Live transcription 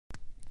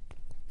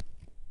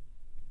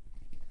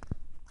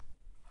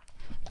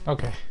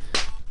Okay,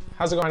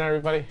 how's it going,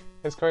 everybody?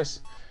 It's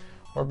Chris.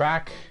 We're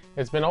back.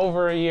 It's been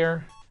over a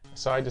year,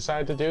 so I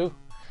decided to do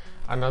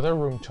another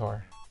room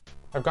tour.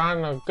 I've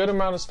gotten a good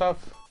amount of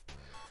stuff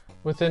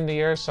within the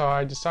year, so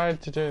I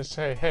decided to just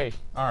say, hey,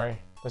 alright,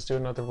 let's do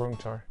another room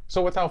tour.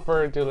 So without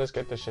further ado, let's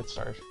get this shit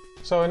started.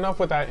 So enough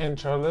with that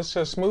intro, let's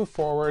just move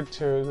forward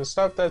to the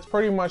stuff that's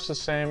pretty much the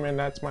same, and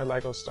that's my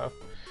Lego stuff.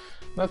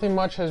 Nothing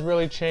much has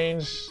really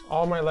changed.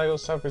 All my Lego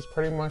stuff is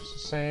pretty much the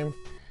same.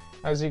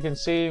 As you can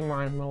see,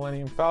 my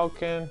Millennium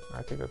Falcon,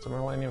 I think that's a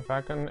Millennium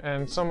Falcon,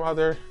 and some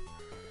other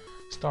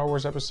Star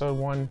Wars Episode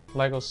 1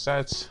 Lego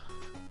sets.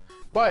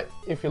 But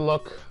if you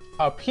look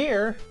up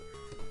here,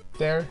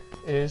 there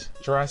is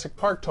Jurassic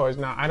Park toys.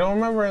 Now, I don't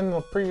remember in the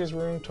previous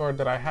room tour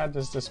that I had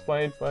this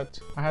displayed, but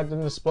I had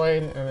them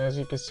displayed, and as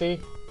you can see,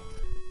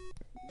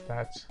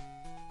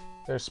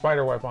 there's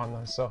spiderweb on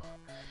them, so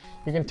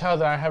you can tell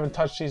that I haven't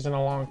touched these in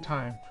a long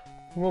time.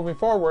 Moving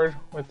forward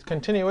with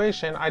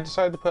continuation, I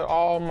decided to put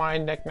all my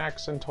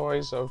knickknacks and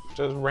toys of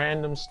just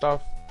random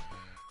stuff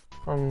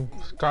from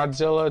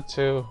Godzilla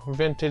to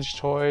vintage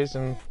toys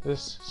and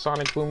this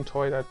Sonic Boom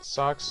toy that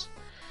sucks.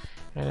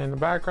 And in the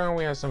background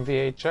we have some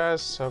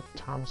VHS of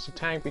Thomas the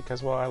Tank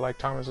because, well, I like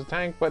Thomas the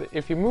Tank. But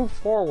if you move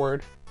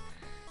forward,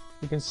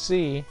 you can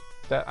see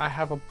that I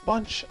have a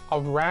bunch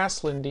of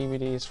wrestling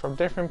DVDs from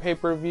different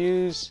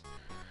pay-per-views,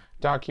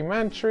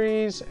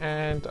 documentaries,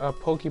 and a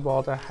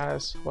Pokeball that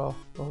has, well,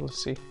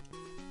 let's see.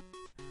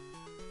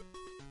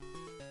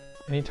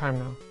 Anytime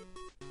now.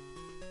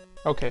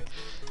 Okay,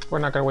 we're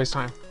not gonna waste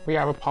time. We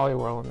have a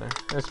Poliwhirl in there.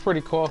 It's pretty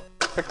cool.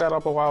 Picked that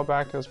up a while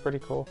back. It was pretty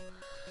cool.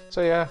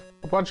 So yeah,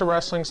 a bunch of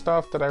wrestling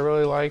stuff that I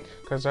really like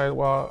because I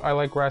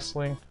like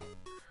wrestling.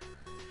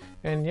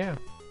 And yeah.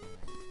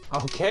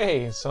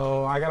 Okay,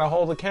 so I gotta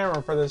hold the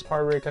camera for this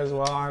part because,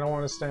 well, I don't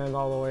want to stand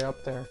all the way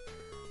up there.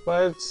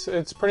 But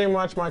it's pretty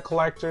much my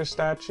collector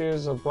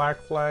statues of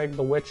Black Flag,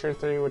 The Witcher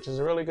 3, which is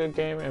a really good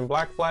game, and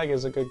Black Flag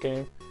is a good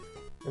game.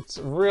 It's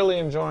really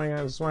enjoying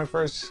it. It's my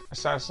first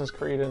Assassin's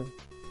Creed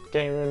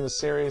game in the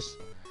series,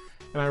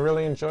 and I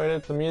really enjoyed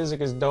it. The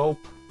music is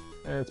dope,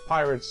 and it's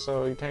pirates,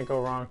 so you can't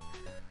go wrong.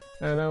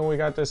 And then we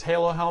got this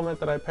Halo helmet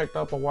that I picked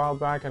up a while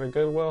back at a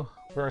Goodwill.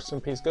 Rest in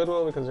peace,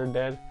 Goodwill, because they're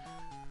dead.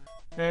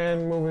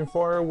 And moving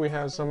forward, we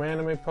have some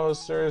anime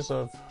posters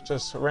of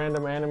just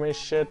random anime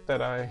shit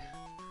that I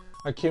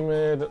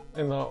accumulated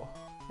in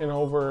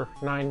over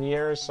 9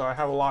 years, so I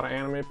have a lot of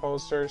anime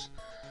posters.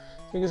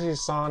 You can see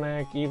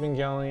Sonic,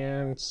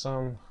 Evangelion,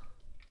 some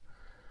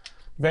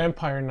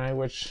Vampire Knight,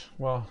 which,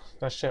 well,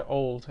 that shit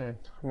old, and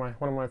one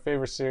of my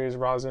favorite series,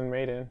 Rosin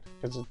Maiden,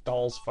 because it's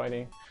dolls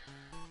fighting.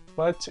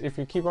 But if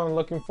you keep on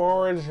looking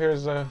forward,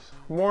 here's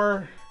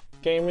more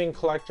gaming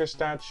collector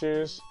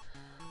statues.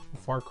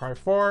 Far Cry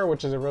 4,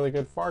 which is a really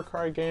good Far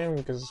Cry game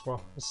because,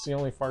 well, it's the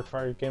only Far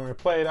Cry game I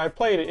played. I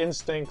played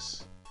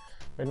Instincts.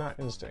 Wait, not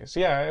Instincts.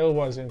 Yeah, it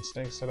was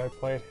Instincts that I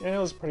played, and it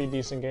was a pretty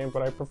decent game,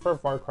 but I prefer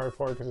Far Cry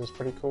 4 because it's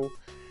pretty cool.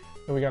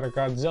 Then we got a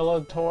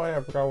Godzilla toy.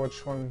 I forgot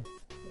which one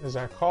is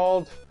that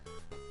called.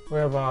 We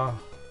have I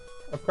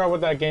forgot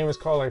what that game is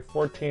called, like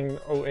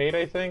 1408,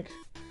 I think.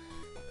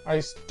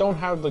 I don't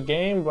have the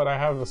game, but I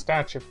have the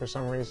statue for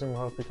some reason,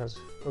 well, because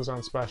it was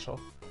on special.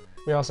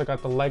 We also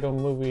got the Lego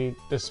Movie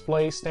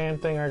display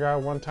stand thing I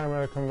got one time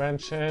at a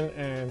convention,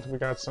 and we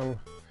got some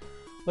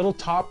little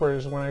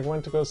toppers when I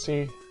went to go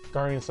see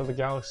Guardians of the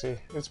Galaxy.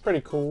 It's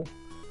pretty cool.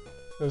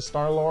 There's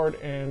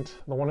Star-Lord and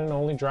the one and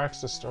only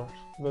Drax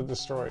the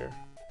Destroyer.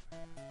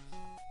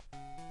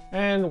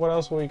 And what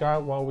else we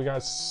got? Well, we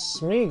got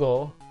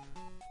Smeagol,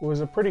 who was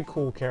a pretty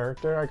cool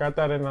character. I got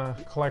that in a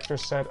collector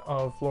set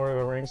of Lord of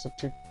the Rings, the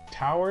Two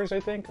Towers,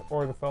 I think,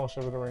 or the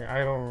Fellowship of the Ring.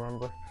 I don't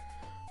remember.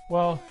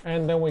 Well,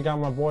 and then we got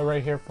my boy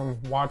right here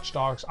from Watch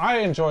Dogs. I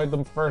enjoyed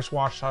the first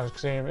Watch Dogs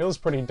game. It was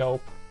pretty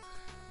dope.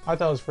 I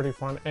thought it was pretty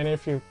fun. And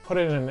if you put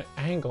it in an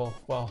angle,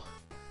 well,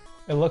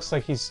 it looks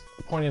like he's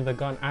pointing the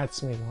gun at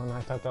Smeagol, and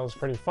I thought that was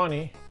pretty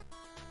funny.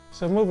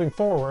 So moving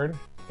forward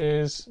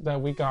is that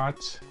we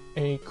got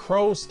a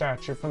Crow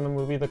statue from the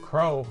movie The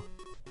Crow.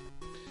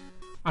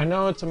 I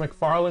know it's a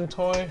McFarlane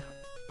toy.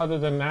 Other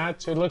than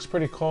that, it looks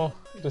pretty cool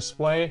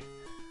display.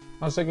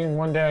 I was thinking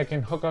one day I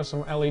can hook up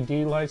some LED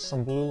lights,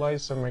 some blue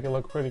lights, and make it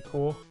look pretty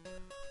cool.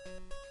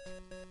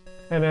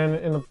 And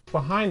then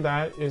behind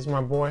that is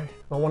my boy,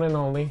 the one and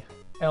only,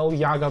 El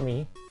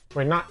Yagami.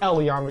 Wait, not El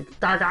Yagami.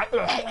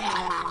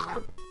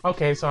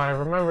 Okay, so I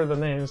remember the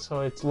name,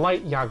 so it's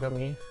Light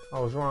Yagami. I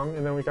was wrong.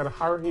 And then we got a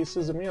Haruhi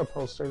Suzumiya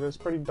poster that's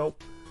pretty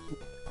dope.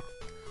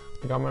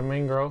 We got my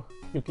main girl,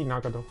 Yuki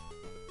Nagado.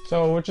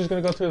 So we're just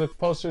gonna go through the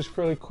posters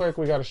really quick.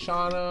 We got a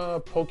Shauna, a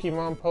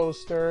Pokemon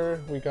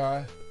poster. We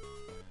got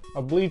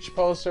a Bleach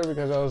poster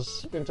because I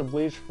was into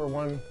Bleach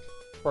for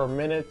a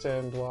minute,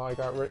 and, well, I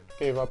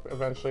gave up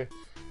eventually.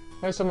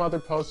 There's some other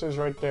posters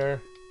right there.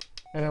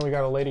 And then we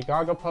got a Lady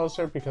Gaga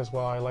poster because,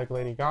 well, I like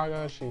Lady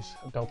Gaga. She's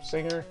a dope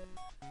singer.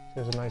 She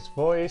has a nice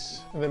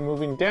voice. And then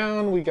moving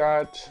down, we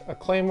got a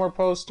Claymore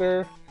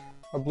poster,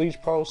 a Bleach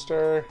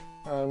poster,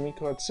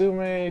 Miku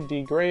Hatsume,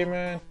 D.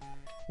 Grayman,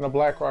 and a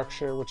Black Rock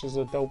shirt, which is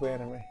a dope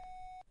anime.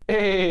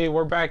 Hey,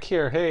 we're back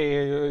here.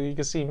 Hey, you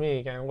can see me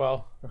again.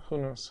 Well, who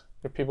knows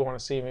if people want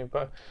to see me,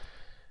 but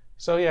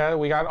so yeah,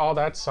 we got all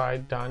that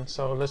side done.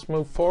 So let's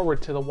move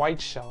forward to the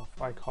white shelf,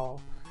 I call.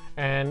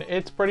 And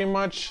it's pretty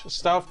much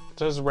stuff,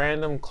 just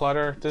random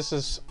clutter. This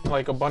is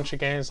like a bunch of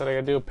games that I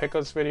gotta do a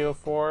pickups video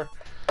for.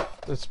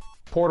 This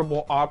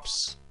portable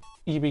ops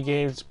EB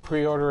Games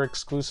pre-order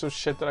exclusive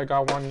shit that I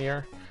got 1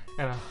 year.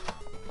 And a,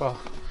 well,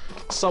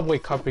 Subway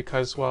cup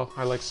because, well,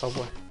 I like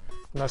Subway.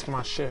 And that's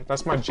my shit.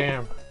 That's my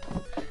jam.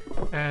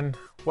 And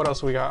what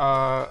else we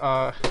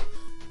got?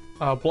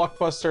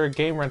 Blockbuster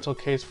game rental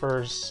case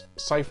for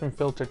Siphon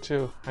Filter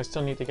 2. I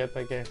still need to get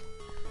that game.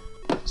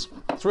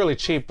 It's really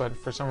cheap, but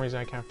for some reason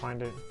I can't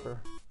find it for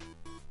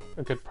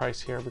a good price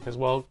here because,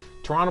 well,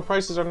 Toronto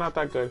prices are not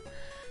that good.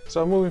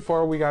 So moving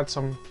forward, we got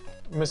some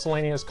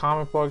miscellaneous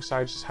comic books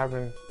I just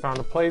haven't found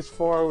a place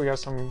for. We got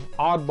some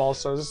oddball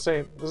stuff.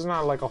 This is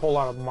not like a whole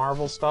lot of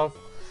Marvel stuff.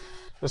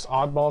 This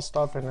oddball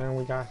stuff, and then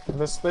we got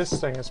this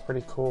thing is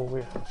pretty cool.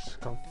 We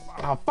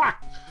oh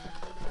fuck!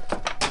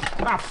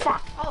 Ah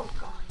fuck! Oh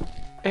god!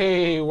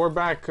 Hey, we're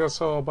back.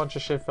 So a bunch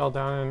of shit fell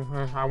down,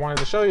 and I wanted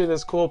to show you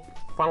this cool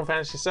Final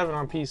Fantasy VII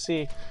on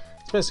PC.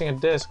 It's missing a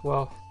disc.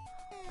 Well,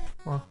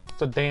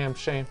 it's a damn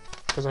shame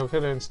because I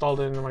could have installed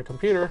it into my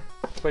computer.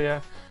 But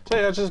yeah, so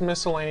yeah, just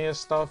miscellaneous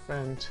stuff,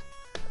 and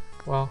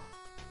well,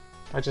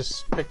 I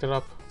just picked it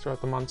up throughout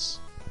the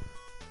months.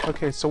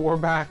 Okay, so we're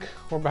back.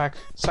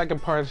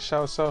 Second part of the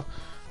show. So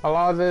a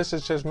lot of this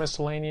is just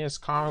miscellaneous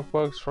comic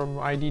books from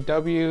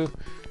IDW,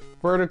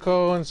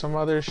 Vertigo, and some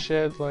other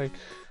shit like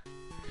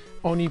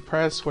Oni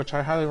Press, which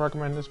I highly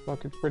recommend this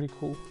book. It's pretty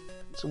cool.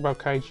 It's about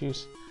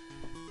kaijus.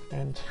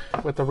 And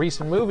with the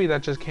recent movie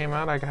that just came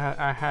out,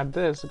 I had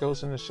this,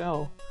 Ghost in the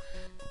Shell.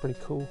 Pretty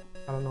cool.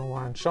 I don't know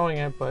why I'm showing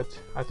it, but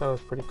I thought it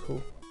was pretty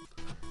cool.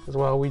 As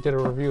well, we did a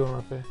review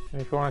of it,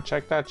 and if you want to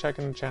check that, check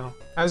in the channel.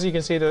 As you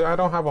can see, I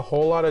don't have a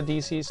whole lot of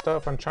DC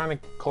stuff. I'm trying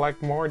to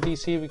collect more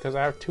DC because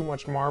I have too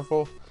much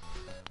Marvel,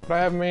 but I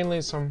have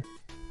mainly some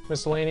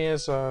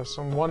miscellaneous,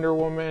 some Wonder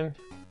Woman,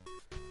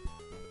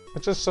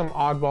 but just some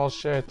oddball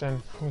shit. And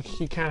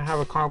you can't have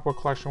a comic book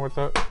collection with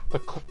the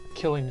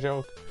Killing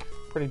Joke.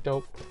 Pretty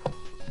dope.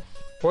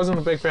 Wasn't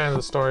a big fan of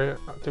the story,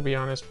 to be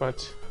honest,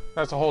 but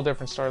that's a whole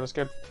different story. Let's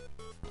get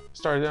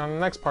started on the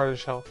next part of the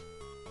shelf.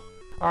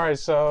 All right,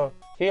 so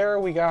here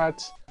we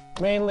got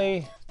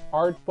mainly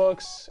art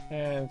books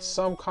and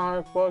some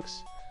comic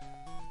books.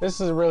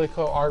 This is a really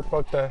cool art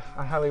book that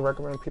I highly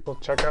recommend people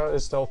check out.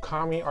 It's the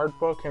Okami art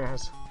book, and it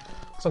has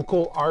some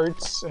cool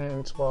arts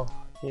and, well,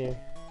 yeah,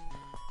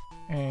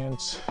 and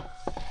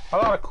a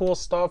lot of cool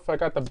stuff. I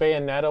got the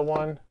Bayonetta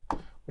one,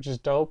 which is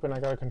dope, and I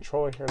got a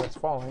controller here that's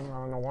falling. I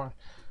don't know why,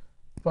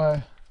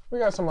 but we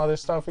got some other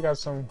stuff. We got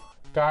some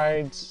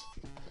guides,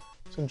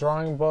 some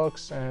drawing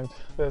books, and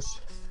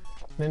this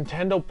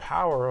Nintendo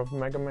Power of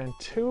Mega Man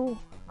 2.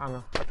 I don't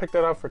know. I picked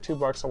that up for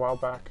 $2 a while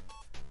back.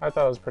 I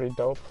thought it was pretty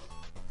dope.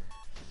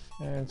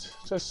 And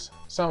just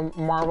some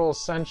Marvel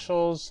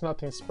Essentials,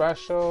 nothing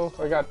special.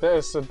 I got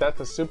this, The Death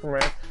of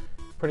Superman.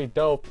 Pretty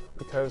dope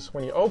because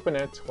when you open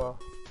it, well,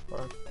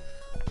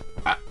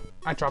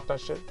 I dropped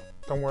that shit.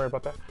 Don't worry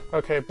about that.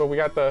 Okay, but we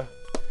got the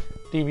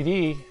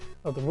DVD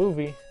of the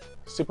movie,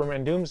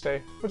 Superman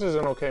Doomsday, which is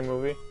an okay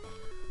movie.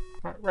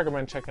 I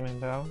recommend checking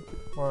it out.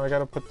 Well, I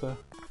gotta put the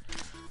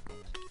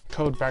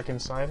code back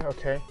inside.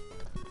 Okay,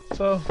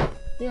 so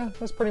yeah,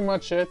 that's pretty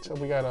much it.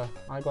 We got a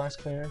eyeglass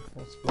cleaner.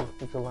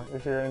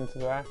 If you're into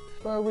that.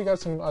 But we got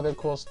some other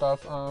cool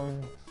stuff.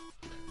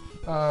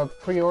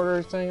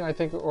 Pre-order thing, I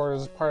think, or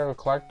as part of a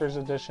collector's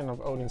edition of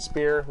Odin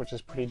Spear, which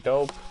is pretty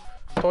dope.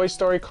 Toy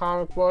Story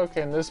comic book,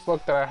 and this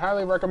book that I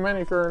highly recommend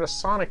if you're a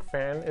Sonic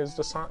fan is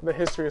the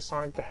History of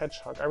Sonic the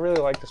Hedgehog. I really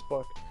like this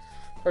book.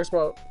 It talks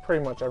about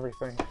pretty much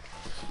everything.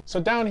 So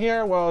down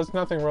here, well, it's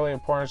nothing really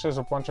important. It's just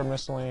a bunch of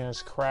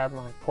miscellaneous crap,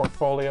 my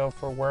portfolio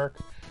for work,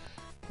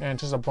 and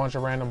just a bunch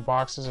of random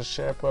boxes of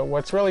shit. But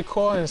what's really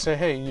cool is say,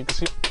 hey, you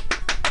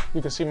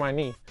can see my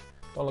knee.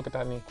 Don't look at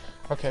that knee.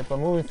 Okay, but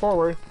moving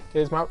forward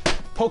is my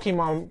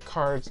Pokemon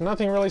cards.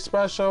 Nothing really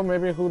special.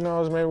 Maybe, who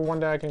knows, maybe one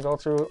day I can go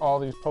through all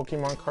these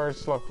Pokemon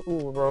cards. Look,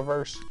 ooh,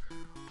 reverse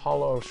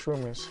holo of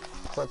Shroomies.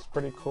 That's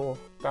pretty cool.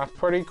 That's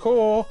pretty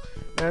cool.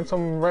 And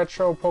some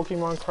retro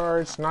Pokemon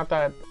cards. Not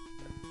that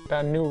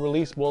new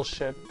release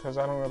bullshit, because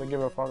I don't really give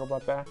a fuck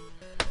about that.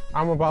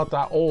 I'm about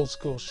that old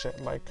school shit,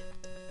 like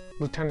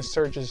Lieutenant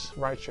Surge's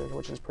right shirt,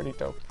 which is pretty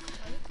dope.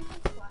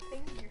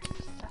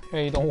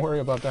 Hey, don't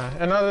worry about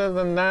that. And other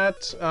than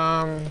that,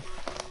 oh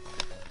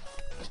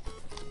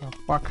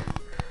fuck,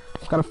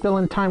 gotta fill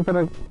in time for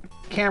the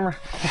camera.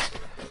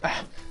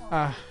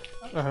 A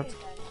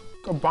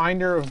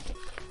binder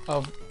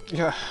of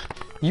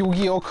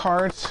Yu-Gi-Oh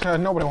cards.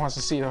 Nobody wants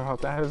to see about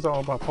that. It's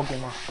all about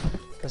Pokemon.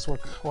 Because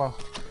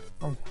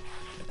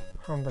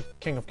I'm the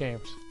king of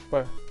games.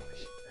 But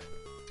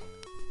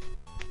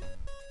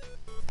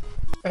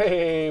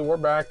hey, we're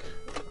back.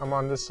 I'm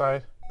on this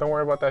side. Don't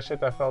worry about that shit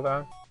that fell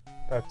down.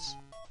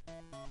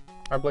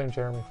 I blame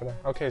Jeremy for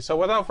that. Okay, so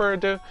without further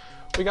ado,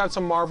 we got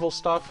some Marvel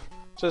stuff.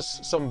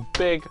 Just some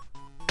big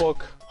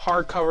book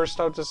hardcover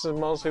stuff. This is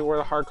mostly where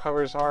the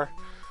hardcovers are.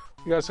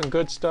 We got some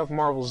good stuff,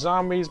 Marvel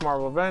Zombies,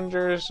 Marvel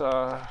Avengers.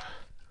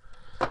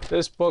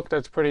 This book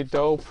that's pretty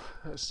dope,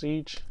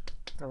 Siege.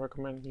 I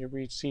recommend you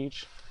read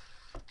Siege.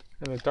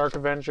 And the Dark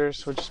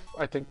Avengers, which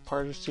I think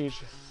part of Siege,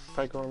 if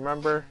I can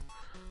remember.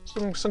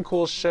 Some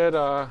cool shit.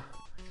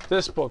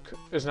 This book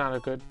is not a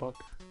good book.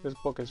 This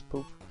book is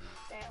poop.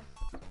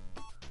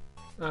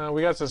 Damn.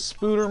 We got some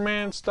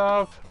Spooderman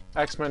stuff,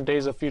 X-Men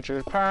Days of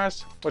Future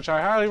Past, which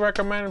I highly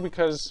recommend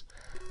because,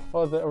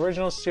 well, the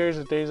original series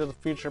of Days of the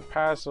Future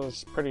Past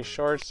was pretty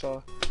short,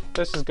 so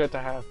this is good to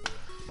have.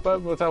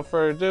 But without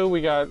further ado,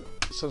 we got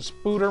some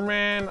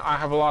Spooderman. I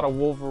have a lot of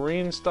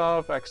Wolverine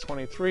stuff,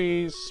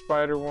 X-23s,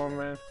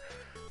 Spider-Woman,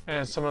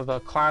 and some of the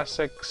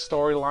classic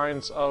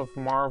storylines of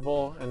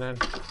Marvel. And then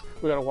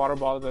we got a water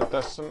bottle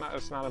that's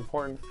not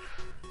important.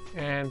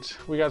 And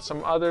we got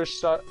some other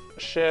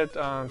shit,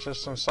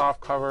 just some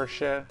soft cover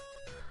shit.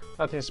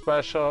 Nothing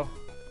special,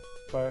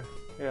 but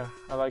yeah,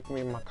 I like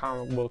me my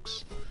comic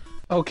books.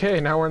 Okay,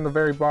 now we're in the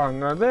very bottom.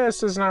 Now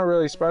this is not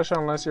really special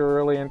unless you're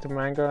really into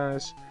manga.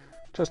 It's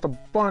just a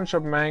bunch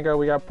of manga.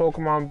 We got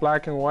Pokemon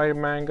Black and White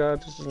manga.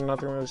 This is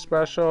nothing really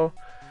special.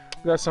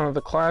 We got some of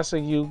the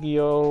classic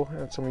Yu-Gi-Oh!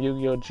 And some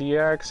Yu-Gi-Oh!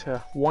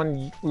 GX.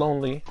 One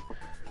lonely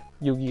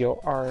Yu-Gi-Oh!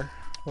 R.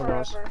 What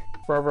else?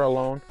 Forever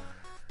Alone.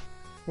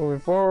 Moving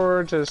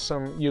forward to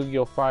some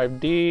Yu-Gi-Oh!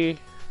 5D.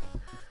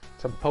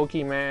 Some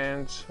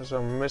Pokemans.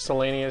 Some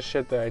miscellaneous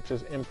shit that I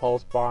just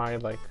impulse buy.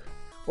 Like,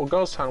 well,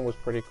 Ghost Hunt was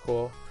pretty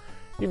cool.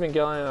 Even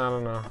Gillian, I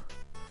don't know.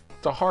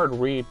 It's a hard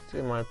read,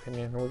 in my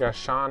opinion. We got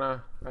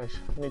Shauna. I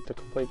need to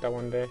complete that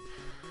one day.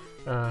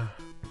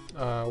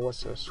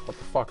 What's this? What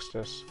the fuck's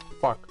this?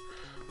 Fuck.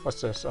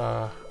 What's this?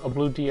 A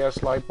blue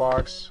DS light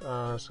box,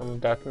 some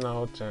Death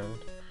Notes, and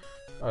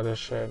other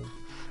shit.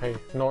 Hey,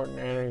 Norton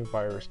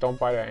antivirus. Don't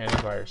buy that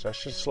antivirus. That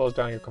shit slows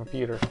down your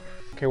computer.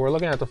 Okay, we're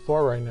looking at the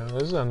floor right now.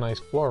 This is a nice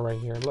floor right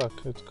here. Look,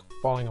 it's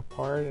falling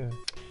apart and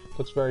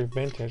looks very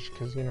vintage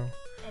because, you know,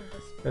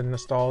 the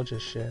nostalgia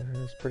shit. And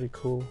it's pretty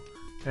cool.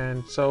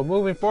 And so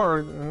moving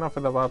forward, enough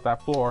about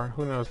that floor.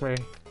 Who knows,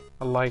 maybe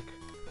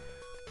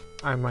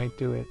I might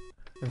do it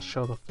and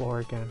show the floor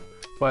again.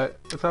 But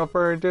without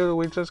further ado,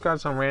 we just got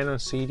some random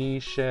CD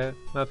shit.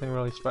 Nothing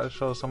really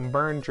special. Some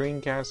burned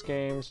Dreamcast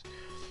games.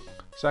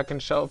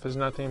 Second shelf is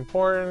nothing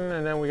important.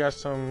 And then we got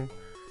some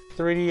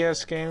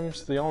 3DS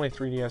games. The only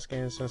 3DS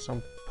games and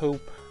some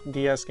poop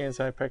DS games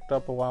that I picked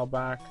up a while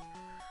back.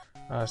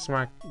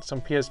 Some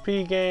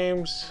PSP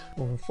games.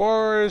 Moving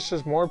forward, it's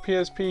just more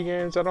PSP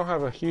games. I don't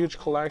have a huge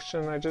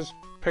collection. I just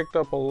picked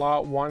up a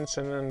lot once,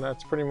 and then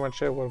that's pretty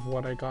much it with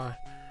what I got.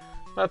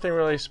 Nothing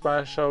really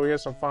special. We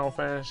got some Final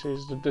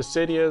Fantasies, the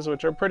Dissidias,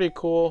 which are pretty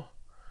cool.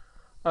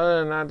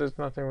 Other than that, there's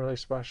nothing really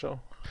special.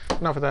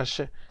 Enough of that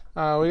shit.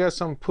 We got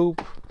some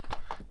poop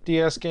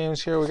DS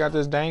games here. We got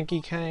this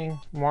Donkey Kong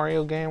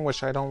Mario game,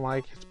 which I don't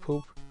like. It's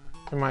poop,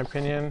 in my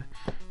opinion.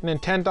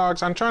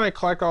 Nintendogs. I'm trying to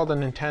collect all the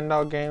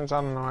Nintendo games.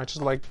 I don't know. I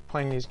just like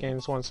playing these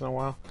games once in a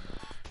while.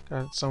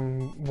 Got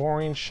some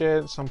boring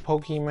shit. Some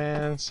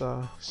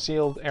Pokemans.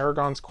 Sealed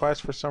Aragon's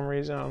Quest for some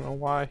reason. I don't know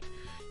why.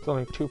 It's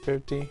only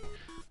 $2.50.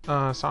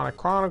 Sonic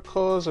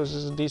Chronicles, which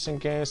is a decent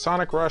game.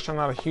 Sonic Rush, I'm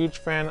not a huge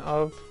fan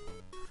of.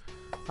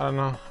 I don't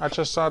know. I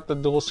just thought the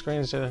dual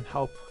screens didn't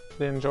help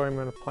the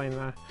enjoyment of playing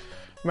that.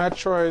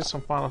 Metroid,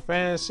 some Final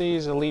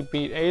Fantasies, Elite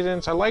Beat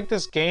Agents. I like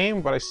this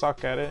game, but I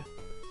suck at it.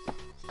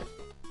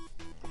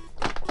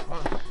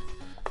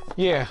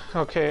 Yeah,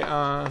 okay.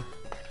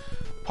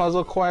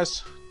 Puzzle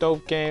Quest,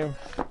 dope game.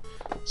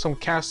 Some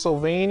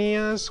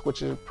Castlevanias,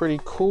 which is pretty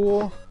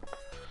cool.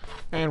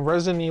 And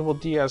Resident Evil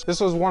DS. This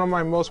was one of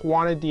my most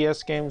wanted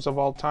DS games of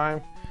all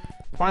time.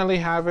 Finally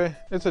have it.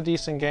 It's a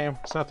decent game.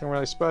 It's nothing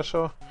really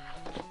special.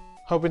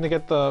 Hoping to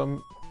get the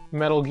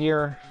Metal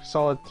Gear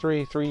Solid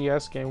 3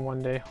 3DS game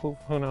one day. Who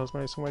knows,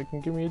 maybe somebody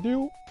can give me a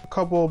deal. A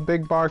couple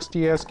big box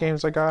DS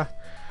games I got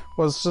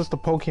was just the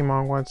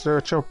Pokemon ones.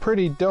 They're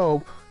pretty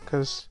dope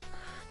because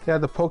they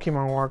had the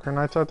Pokemon Walker, and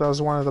I thought that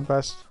was one of the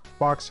best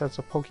box sets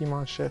of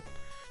Pokemon shit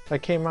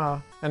that came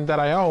out and that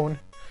I own.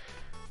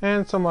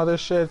 And some other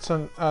shit,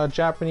 some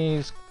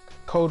Japanese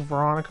Code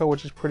Veronica,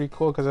 which is pretty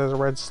cool because it has a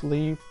red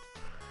sleeve.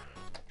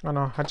 I don't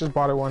know, I just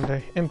bought it one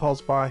day, impulse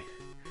buy.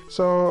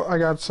 So I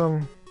got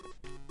some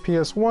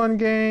PS1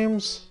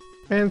 games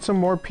and some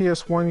more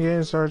PS1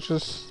 games that are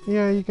just,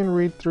 yeah, you can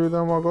read through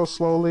them. I'll go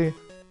slowly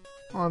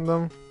on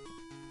them.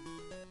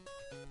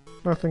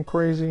 Nothing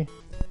crazy,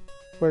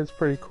 but it's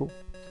pretty cool.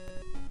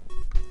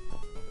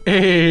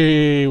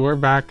 Hey, we're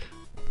back.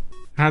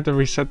 I had to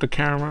reset the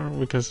camera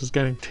because it's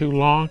getting too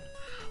long.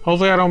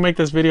 Hopefully I don't make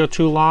this video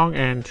too long,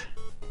 and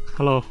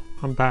hello,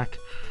 I'm back.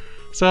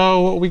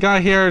 So what we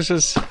got here is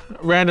just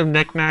random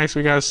knickknacks.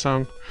 We got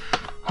some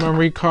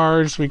memory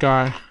cards, we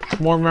got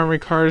more memory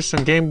cards,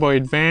 some Game Boy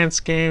Advance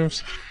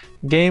games,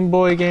 Game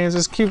Boy games.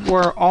 Let's keep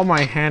where all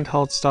my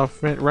handheld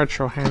stuff,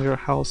 retro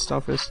handheld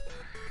stuff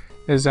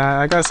is at.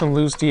 I got some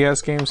loose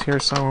DS games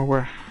here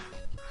somewhere.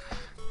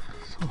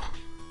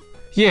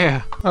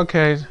 Yeah,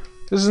 okay.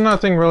 This is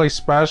nothing really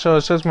special.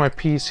 It's just my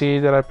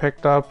PC that I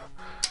picked up.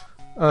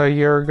 a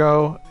year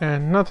ago,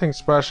 and nothing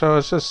special.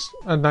 It's just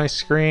a nice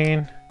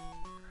screen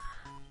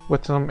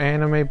with some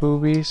anime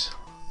boobies.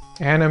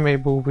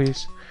 Anime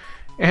boobies.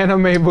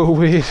 Anime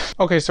boobies.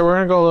 Okay, so we're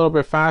gonna go a little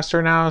bit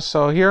faster now.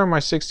 So here are my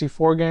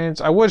 64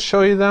 games. I would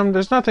show you them.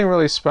 There's nothing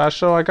really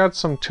special. I got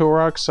some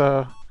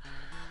Turok,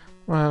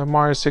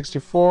 Mario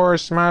 64,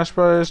 Smash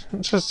Bros.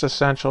 It's just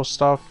essential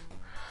stuff.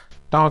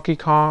 Donkey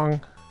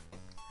Kong.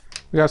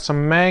 We got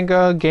some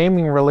manga,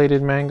 gaming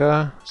related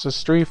manga. It's a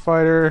Street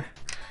Fighter,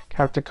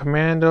 Captain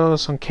Commando,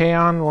 some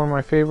K-On!, one of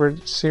my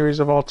favorite series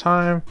of all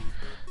time.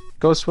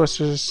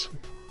 Ghostbusters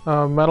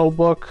Metal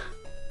Book.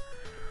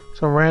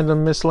 Some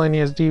random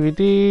miscellaneous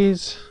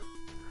DVDs.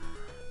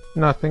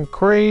 Nothing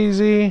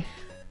crazy.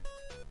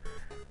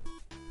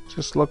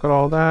 Just look at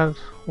all that.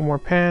 One more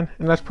pan,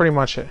 and that's pretty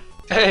much it.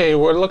 Hey,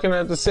 we're looking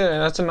at the ceiling.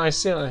 That's a nice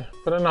ceiling,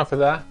 but enough of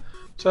that.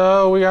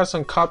 So we got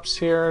some cups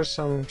here,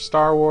 some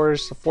Star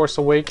Wars, The Force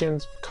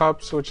Awakens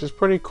cups, which is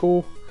pretty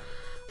cool.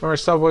 Remember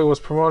Subway was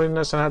promoting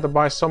this and I had to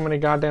buy so many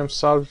goddamn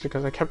subs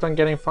because I kept on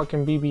getting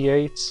fucking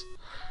BB-8s.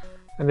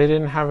 And they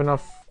didn't have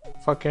enough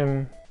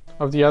fucking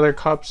of the other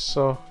cups,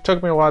 so it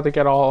took me a while to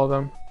get all of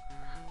them.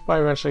 But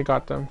I eventually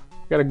got them.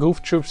 Got a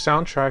Goof Troop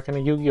soundtrack and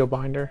a Yu-Gi-Oh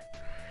binder.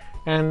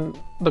 And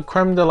the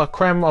creme de la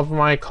creme of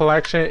my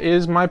collection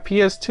is my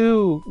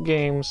PS2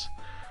 games.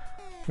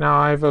 Now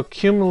I've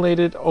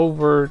accumulated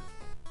over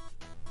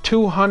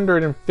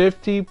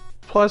 250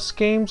 plus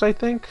games, I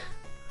think.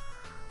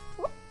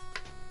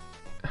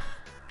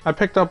 I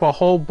picked up a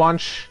whole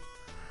bunch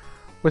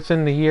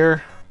within the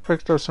year.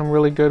 Picked up some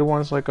really good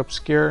ones like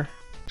Obscure.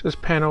 Just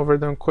pan over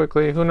them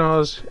quickly. Who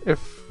knows, if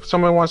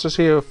someone wants to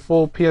see a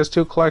full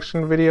PS2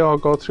 collection video, I'll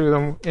go through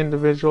them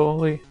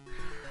individually.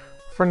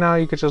 For now,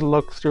 you could just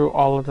look through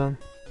all of them.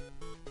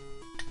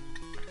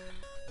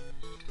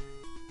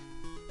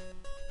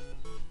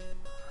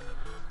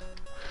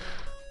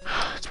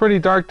 It's pretty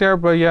dark there,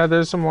 but yeah,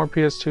 there's some more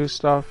PS2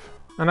 stuff.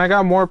 And I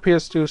got more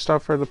PS2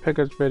 stuff for the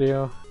pickups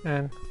video.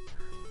 And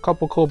a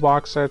couple cool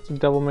box sets, the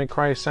Devil May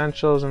Cry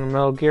Essentials and the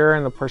Metal Gear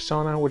and the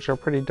Persona, which are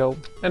pretty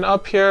dope. And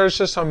up here is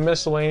just some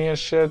miscellaneous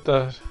shit.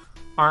 The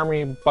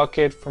Army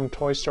Bucket from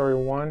Toy Story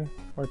 1,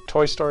 or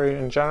Toy Story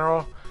in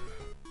general.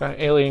 Got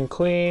Alien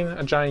Queen,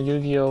 a giant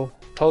Yu-Gi-Oh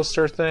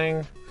poster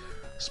thing,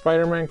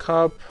 Spider-Man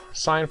cup,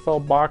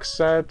 Seinfeld box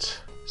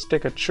set,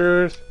 Stick of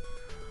Truth,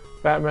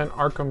 Batman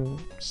Arkham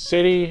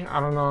City,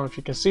 I don't know if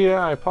you can see that,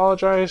 I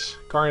apologize,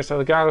 Guardians of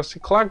the Galaxy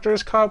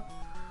Collector's Cup,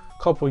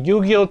 couple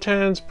Yu-Gi-Oh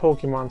tins,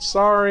 Pokemon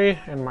Sorry,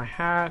 and my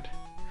hat.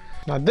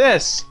 Now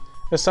this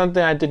is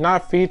something I did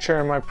not feature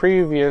in my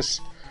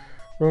previous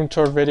room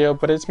tour video,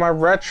 but it's my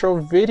retro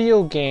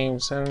video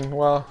games, and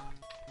well,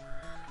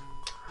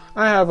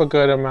 I have a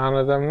good amount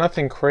of them,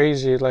 nothing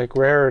crazy like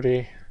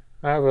rarity.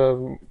 I have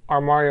our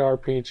Mario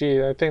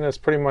RPG, I think that's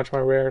pretty much my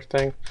rare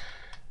thing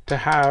to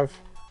have.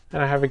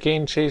 And I have a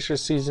Game Chaser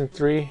Season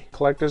 3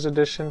 Collector's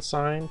Edition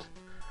signed.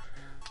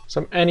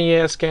 Some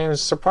NES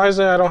games.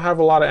 Surprisingly, I don't have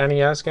a lot of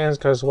NES games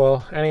because,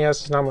 well,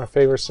 NES is not my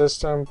favorite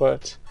system,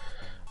 but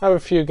I have a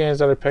few games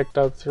that I picked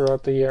up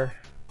throughout the year.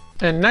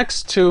 And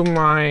next to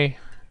my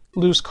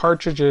loose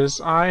cartridges,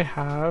 I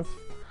have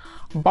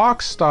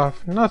box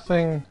stuff.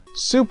 Nothing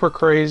super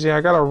crazy.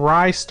 I got a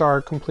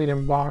Rystar complete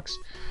in box,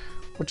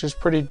 which is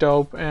pretty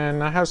dope,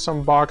 and I have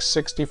some box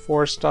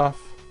 64 stuff.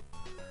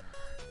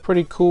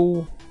 Pretty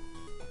cool.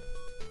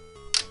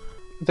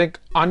 I think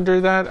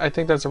under that, I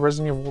think that's a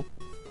Resident Evil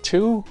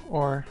 2,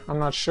 or I'm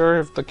not sure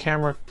if the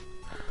camera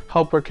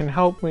helper can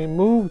help me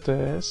move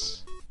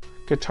this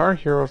Guitar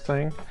Hero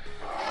thing.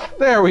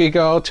 There we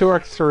go,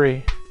 Turok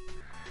 3.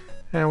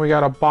 And we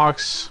got a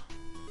box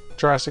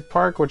Jurassic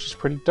Park, which is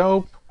pretty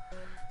dope.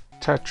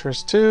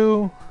 Tetris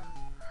 2.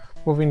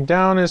 Moving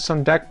down is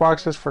some deck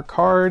boxes for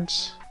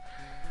cards.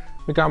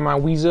 We got my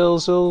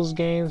Weasel's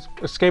games.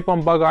 Escape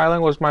on Bug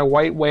Island was my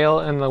White Whale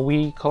in the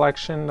Wii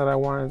collection that I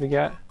wanted to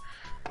get.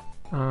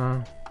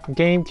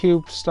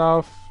 GameCube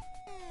stuff.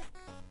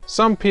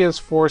 Some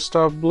PS4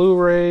 stuff.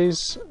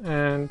 Blu-rays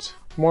and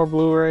more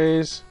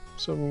Blu-rays.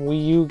 Some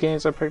Wii U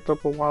games I picked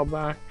up a while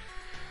back.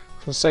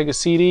 Some Sega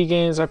CD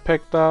games I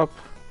picked up.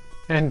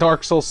 And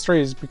Dark Souls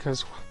 3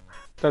 because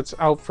that's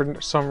out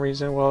for some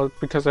reason. Well,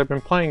 because I've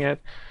been playing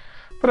it.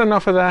 But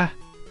enough of that.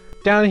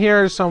 Down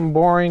here is some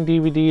boring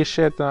DVD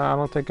shit that I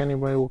don't think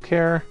anybody will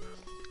care.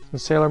 Some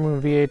Sailor Moon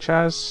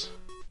VHS.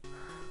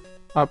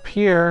 Up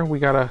here we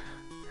got a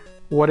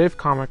What If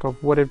comic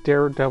of what if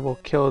Daredevil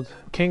killed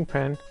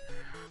Kingpin,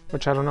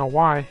 which I don't know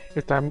why.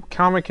 If that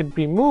comic could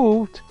be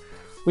moved,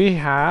 we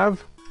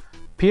have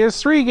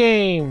PS3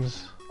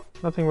 games.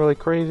 Nothing really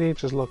crazy,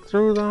 just look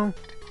through them.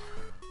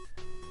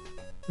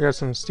 We got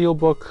some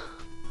Steelbook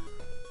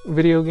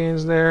video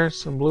games there,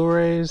 some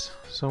Blu-rays,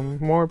 some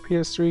more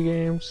PS3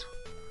 games,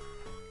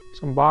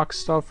 some box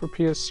stuff for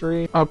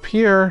PS3. Up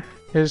here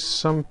is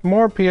some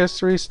more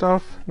PS3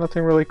 stuff,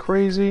 nothing really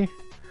crazy.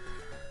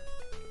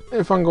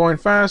 If I'm going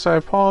fast, I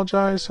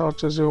apologize, I'll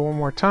just do it one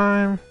more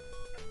time.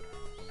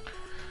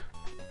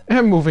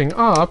 And moving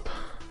up,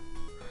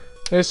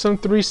 there's some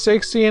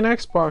 360 and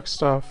Xbox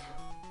stuff.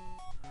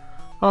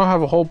 I don't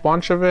have a whole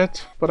bunch of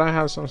it, but I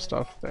have some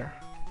stuff there.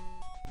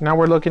 Now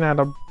we're looking at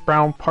a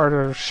brown part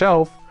of the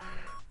shelf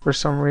for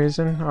some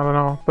reason. I don't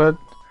know, but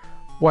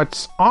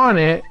what's on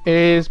it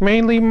is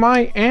mainly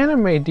my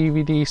anime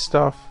DVD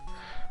stuff.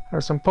 I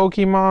have some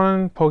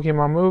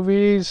Pokemon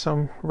movies,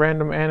 some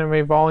random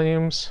anime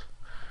volumes.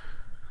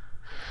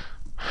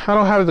 I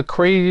don't have the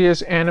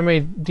craziest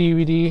anime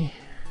DVD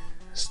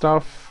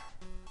stuff.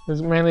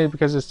 It's mainly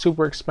because it's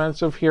super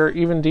expensive here.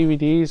 Even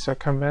DVDs at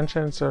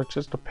conventions are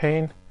just a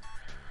pain.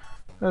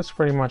 That's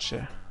pretty much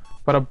it.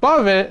 But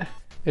above it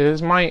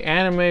is my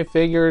anime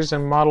figures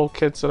and model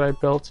kits that I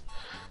built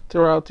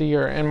throughout the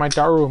year, and my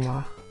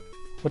Daruma,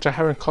 which I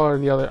haven't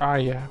colored the other eye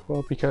yet.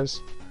 Well,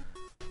 because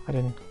I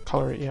didn't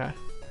color it yet.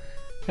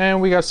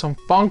 And we got some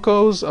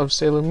Funkos of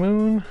Sailor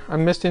Moon.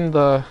 I'm missing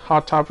the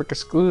Hot Topic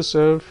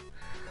exclusive.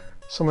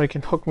 Somebody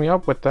can hook me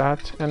up with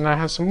that. And I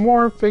have some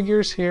more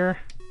figures here.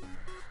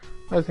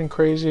 Nothing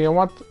crazy. I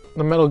want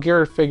the Metal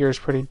Gear figure is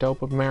pretty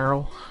dope of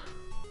Meryl.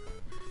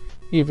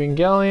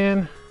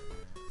 Evangelion.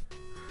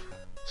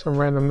 Some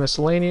random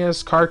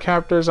miscellaneous. Card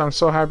captors. I'm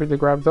so happy to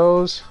grab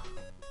those.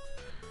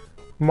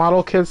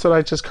 Model kits that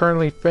I just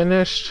currently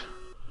finished,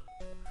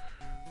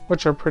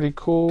 which are pretty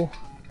cool.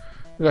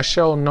 We got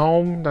Shell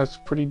Gnome, that's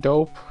pretty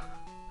dope.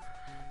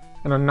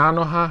 And a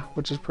Nanoha,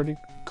 which is pretty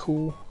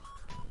cool.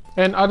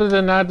 And other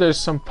than that, there's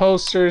some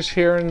posters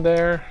here and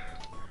there.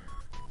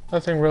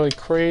 Nothing really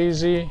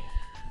crazy.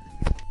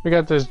 We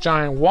got this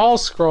giant wall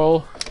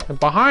scroll. And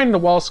behind the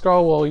wall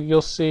scroll, well,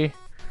 you'll see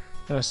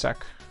in a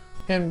sec.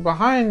 And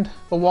behind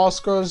the wall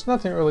scroll is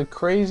nothing really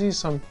crazy.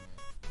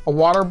 A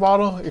water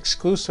bottle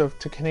exclusive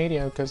to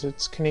Canada because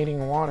it's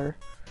Canadian water.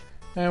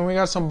 And we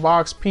got some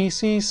box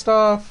PC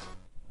stuff.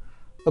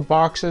 The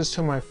boxes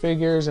to my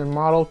figures and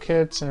model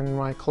kits and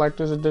my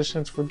collector's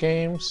editions for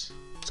games.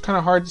 It's kind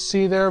of hard to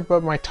see there,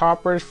 but my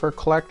toppers for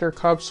collector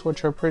cups,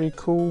 which are pretty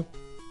cool.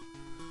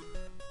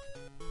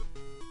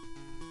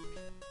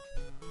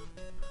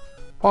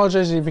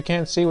 Apologize if you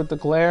can't see with the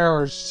glare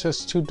or it's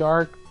just too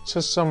dark. It's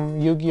just some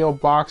Yu-Gi-Oh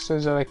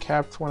boxes that I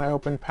kept when I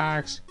opened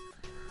packs.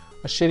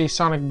 A shitty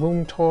Sonic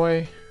Boom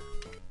toy.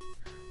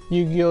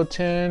 Yu-Gi-Oh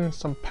tin,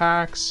 some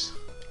packs.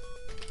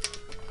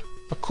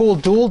 A cool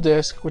dual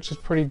disc, which is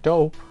pretty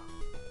dope.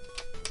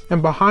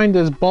 And behind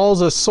this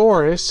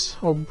Balzasaurus,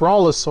 or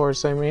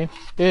Brawlosaurus I mean,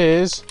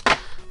 is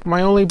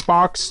my only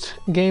boxed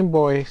Game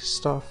Boy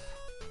stuff.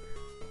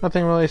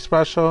 Nothing really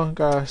special.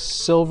 Got a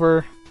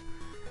silver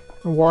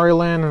Wario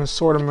Land and a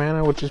Sword of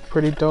Mana, which is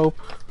pretty dope.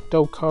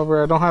 Dope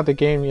cover. I don't have the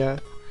game yet.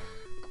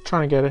 I'm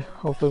trying to get it,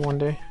 hopefully one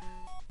day.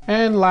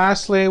 And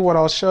lastly, what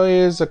I'll show you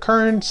is the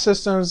current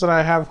systems that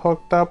I have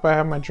hooked up. I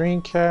have my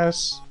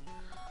Dreamcast,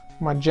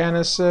 my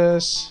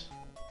Genesis,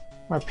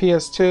 my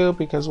PS2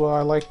 because, well,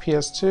 I like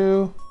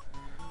PS2,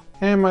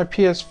 and my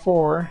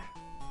PS4,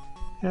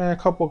 and a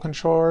couple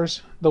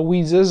controllers. The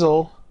Wii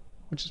Zizzle,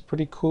 which is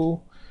pretty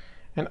cool.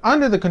 And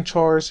under the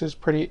controllers is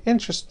pretty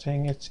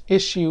interesting. It's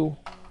issue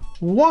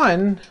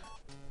 1,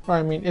 or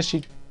I mean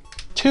issue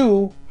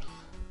 2,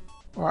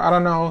 or I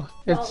don't know.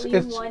 It's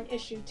 1,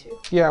 issue 2.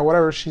 Yeah,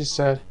 whatever she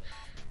said.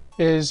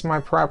 Is my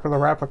Parappa the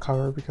Rapper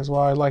cover because,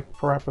 well, I like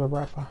Parappa the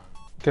Rapper.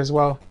 Because,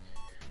 well,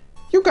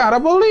 you gotta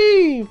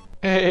believe!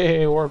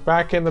 Hey, we're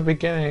back in the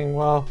beginning.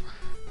 Well,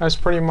 that's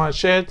pretty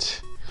much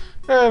it.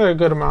 And a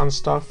good amount of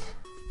stuff.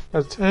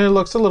 And it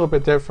looks a little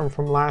bit different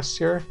from last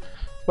year.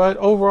 But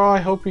overall, I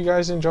hope you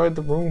guys enjoyed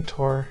the room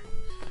tour.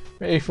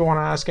 If you want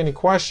to ask any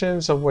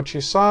questions of what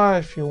you saw,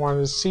 if you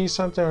wanted to see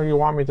something or you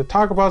want me to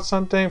talk about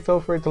something,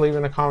 feel free to leave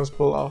in the comments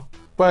below.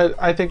 But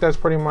I think that's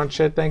pretty much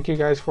it. Thank you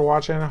guys for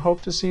watching, and I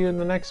hope to see you in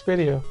the next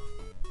video.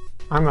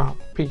 I'm out.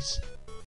 Peace.